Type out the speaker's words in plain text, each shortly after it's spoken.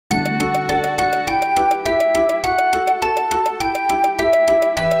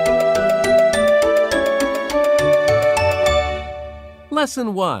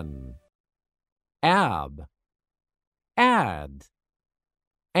Lesson 1. Ab, add,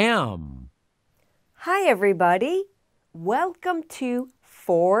 am. Hi, everybody. Welcome to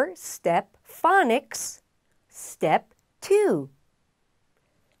 4-Step Phonics, Step 2.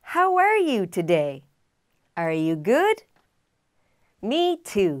 How are you today? Are you good? Me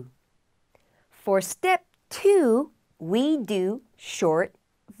too. For Step 2, we do short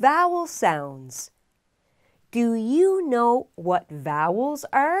vowel sounds. Do you know what vowels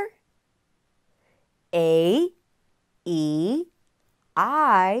are? A, E,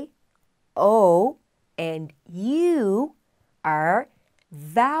 I, O, and U are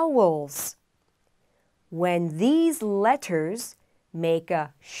vowels. When these letters make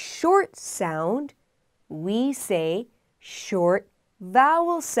a short sound, we say short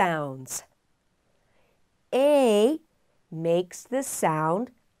vowel sounds. A makes the sound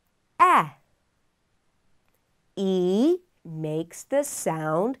A. E makes the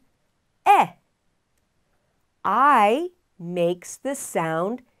sound E. I makes the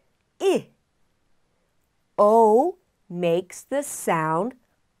sound I. O makes the sound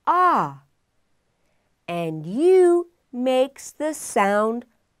ah. And U makes the sound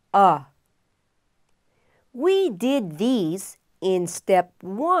We did these in Step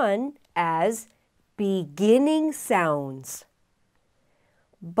 1 as beginning sounds.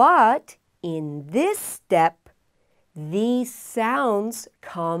 But in this step, these sounds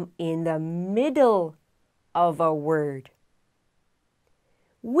come in the middle of a word.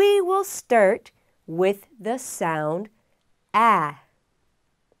 We will start with the sound A.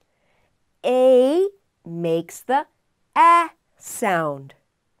 A makes the A sound.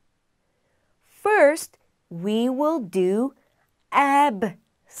 First, we will do ab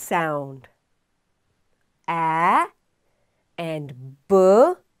sound. A and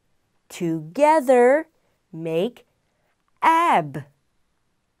B together make ab.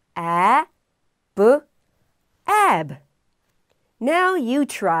 A, B, ab. Now you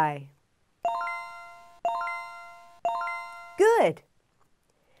try. Good.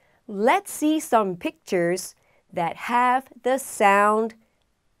 Let's see some pictures that have the sound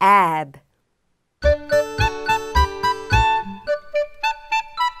ab.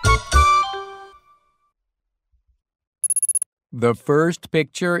 The first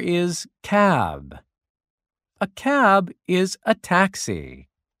picture is cab. A cab is a taxi.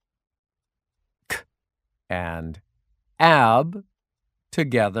 K and ab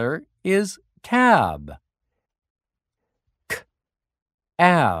together is cab. K,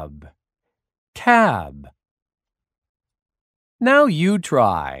 ab, cab. Now you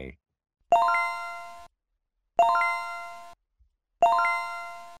try.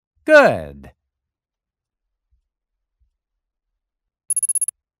 Good.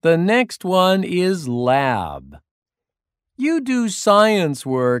 The next one is lab. You do science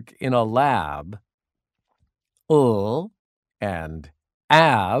work in a lab. And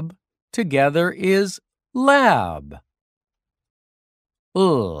ab together is lab.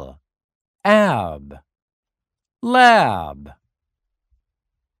 Ab, lab.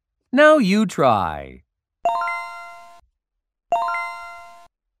 Now you try.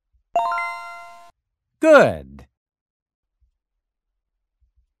 Good.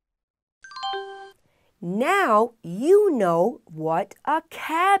 Now you know what a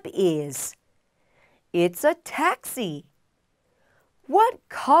cab is. It's a taxi. What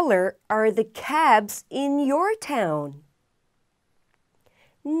color are the cabs in your town?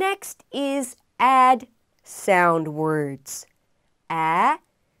 Next is add sound words. A,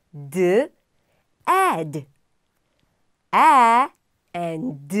 d, add. A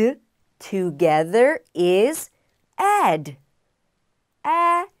and d together is add.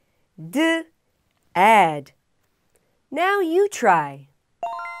 A, d, add. Now you try.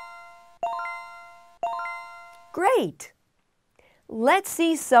 Great! Let's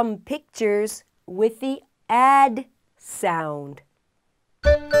see some pictures with the add sound.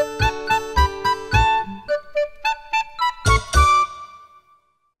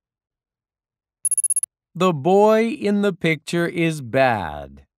 The boy in the picture is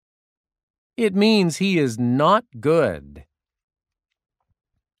bad. It means he is not good.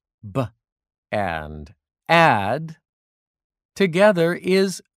 B and add together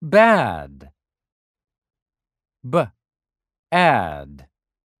is bad. B, add,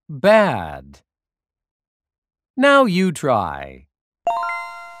 bad. Now you try.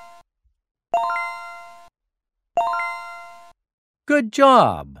 Good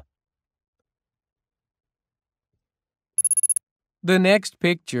job. The next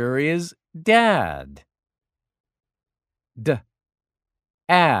picture is dad. D,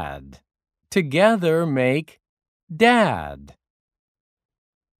 add, together make dad.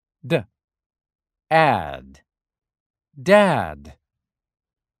 D, add, dad.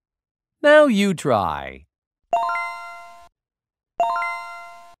 Now you try.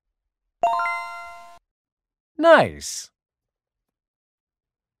 Nice.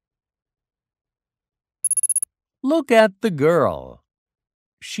 Look at the girl.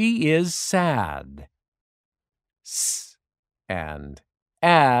 She is sad. S and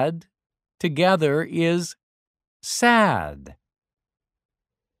add together is sad.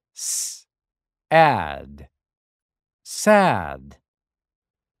 S, add, sad.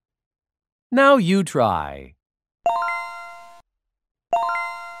 Now you try.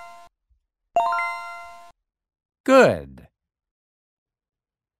 Good.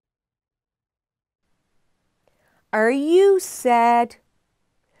 Are you sad?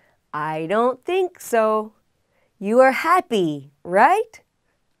 I don't think so. You are happy, right?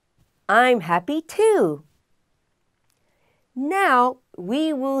 I'm happy too. Now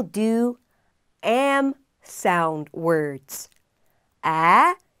we will do am sound words.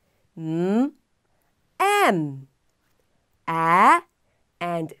 A, m, am. A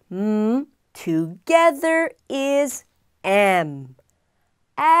and m together is am.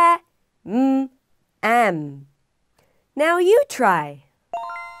 A, m, am. Now you try.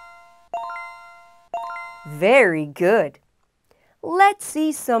 Very good. Let's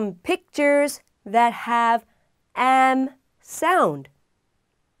see some pictures that have am sound.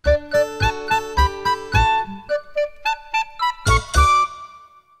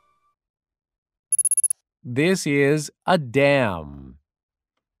 This is a dam.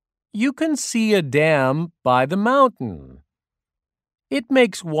 You can see a dam by the mountain. It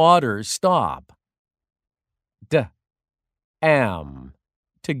makes water stop. D, am.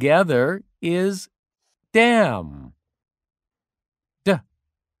 Together is dam. D,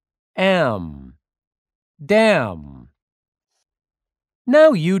 am. Dam.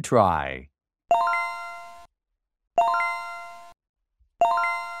 Now you try.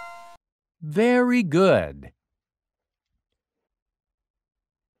 Very good.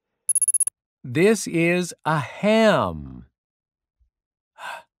 This is a ham.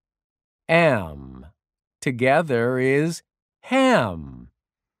 Am. Together is ham.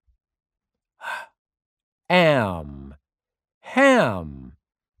 Am. Ham.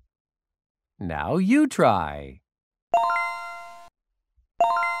 Now you try.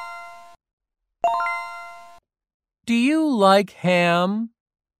 Do you like ham?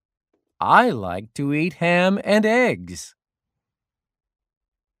 I like to eat ham and eggs.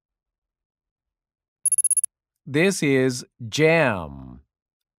 This is jam.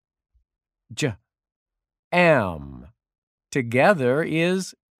 J, am. Together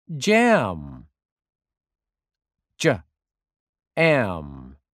is jam. J,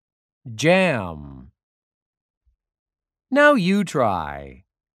 am. Jam. Now you try.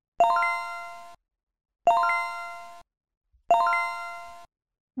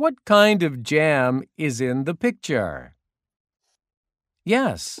 What kind of jam is in the picture?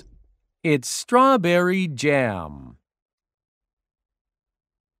 Yes, it's strawberry jam.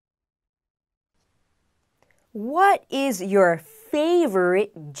 What is your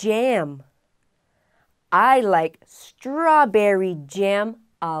favorite jam? I like strawberry jam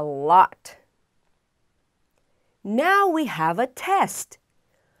a lot. Now we have a test.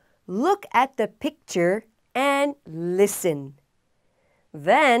 Look at the picture and listen.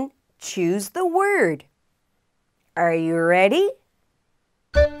 Then choose the word. Are you ready?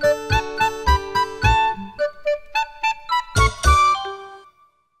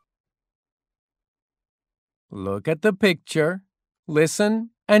 Look at the picture, listen,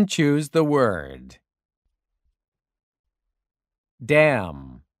 and choose the word.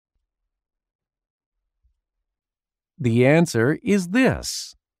 Dam. The answer is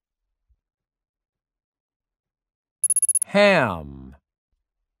this. Ham.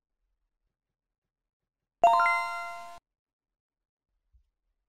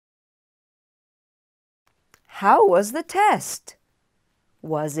 How was the test?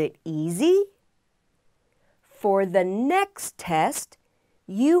 Was it easy? For the next test,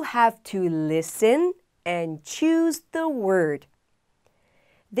 you have to listen and choose the word.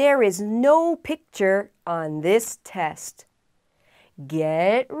 There is no picture on this test.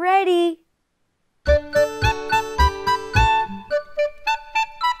 Get ready!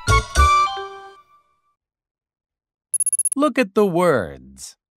 Look at the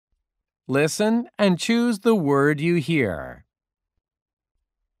words. Listen and choose the word you hear.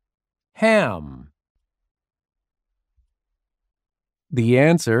 Ham. The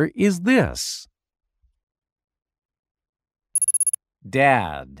answer is this.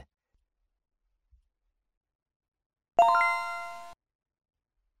 Dad.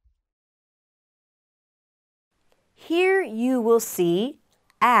 Here you will see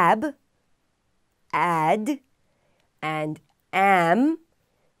ab, ad, and am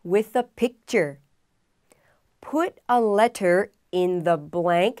with a picture. Put a letter in the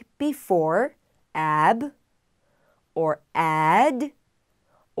blank before ab, or ad,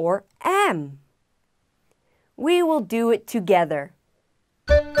 or am. We will do it together.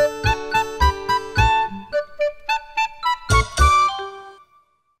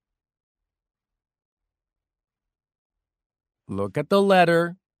 Look at the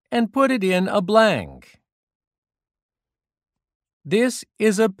letter and put it in a blank. This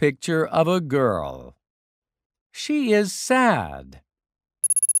is a picture of a girl. She is sad.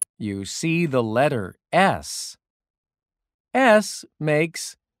 You see the letter S. S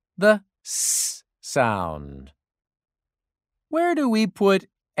makes the S sound. Where do we put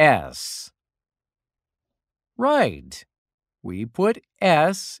S? Right. We put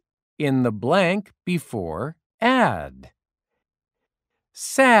S in the blank before add.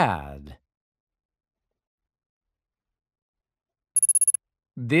 Sad.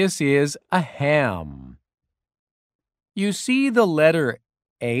 This is a ham. You see the letter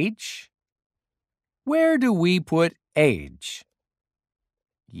H? Where do we put H?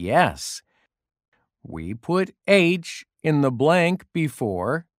 Yes, we put H in the blank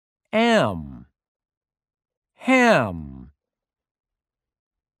before am. Ham.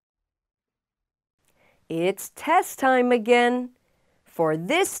 It's test time again. For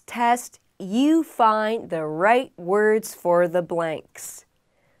this test, you find the right words for the blanks.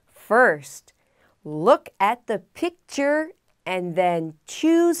 First, look at the picture and then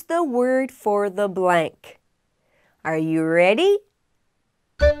choose the word for the blank. Are you ready?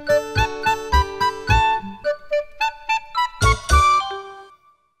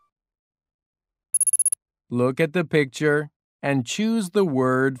 Look at the picture and choose the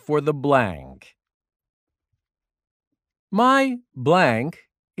word for the blank. My blank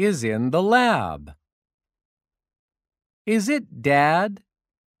is in the lab. Is it dad,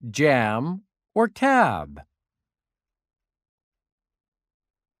 jam, or tab?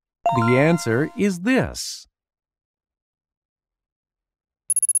 The answer is this.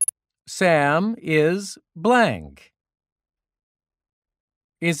 Sam is blank.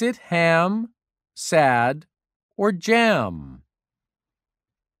 Is it ham, sad, or jam?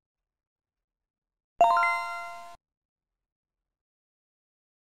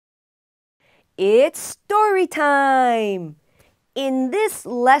 It's story time! In this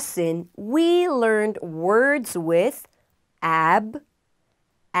lesson, we learned words with ab,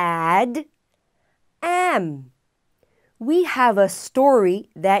 ad, am. We have a story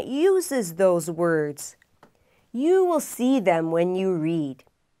that uses those words. You will see them when you read.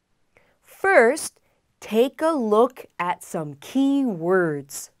 First, take a look at some key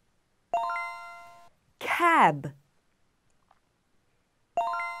words. Cab,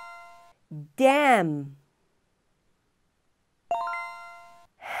 dam,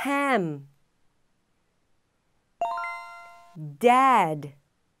 ham, dad,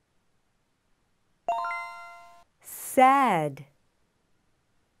 sad.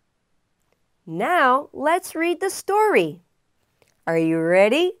 Now let's read the story. Are you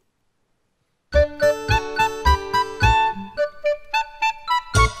ready?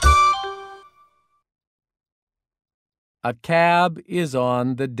 A cab is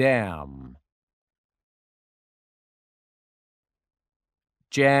on the dam.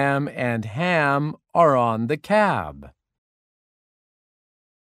 Jam and ham are on the cab.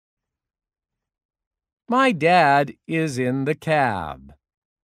 My dad is in the cab.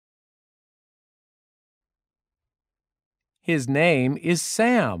 His name is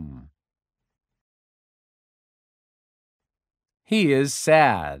Sam. He is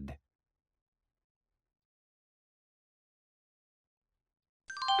sad.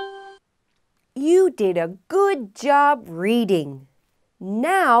 You did a good job reading.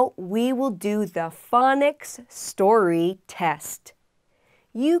 Now we will do the phonics story test.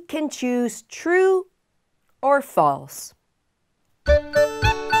 You can choose true or false.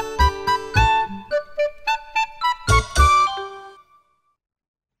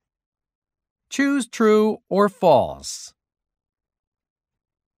 Choose true or false.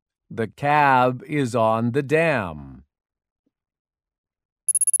 The cab is on the dam.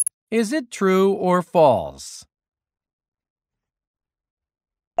 Is it true or false?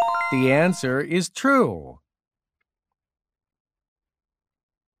 The answer is true.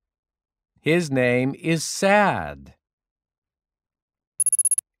 His name is sad.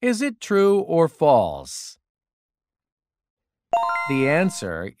 Is it true or false? The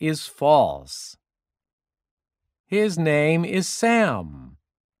answer is false. His name is Sam,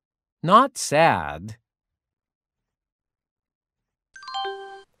 not sad.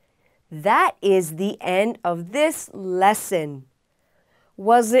 That is the end of this lesson.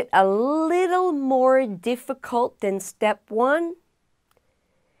 Was it a little more difficult than step 1?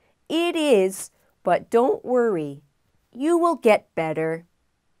 It is, but don't worry. You will get better.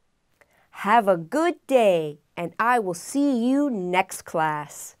 Have a good day, and I will see you next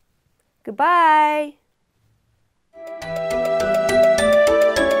class. Goodbye.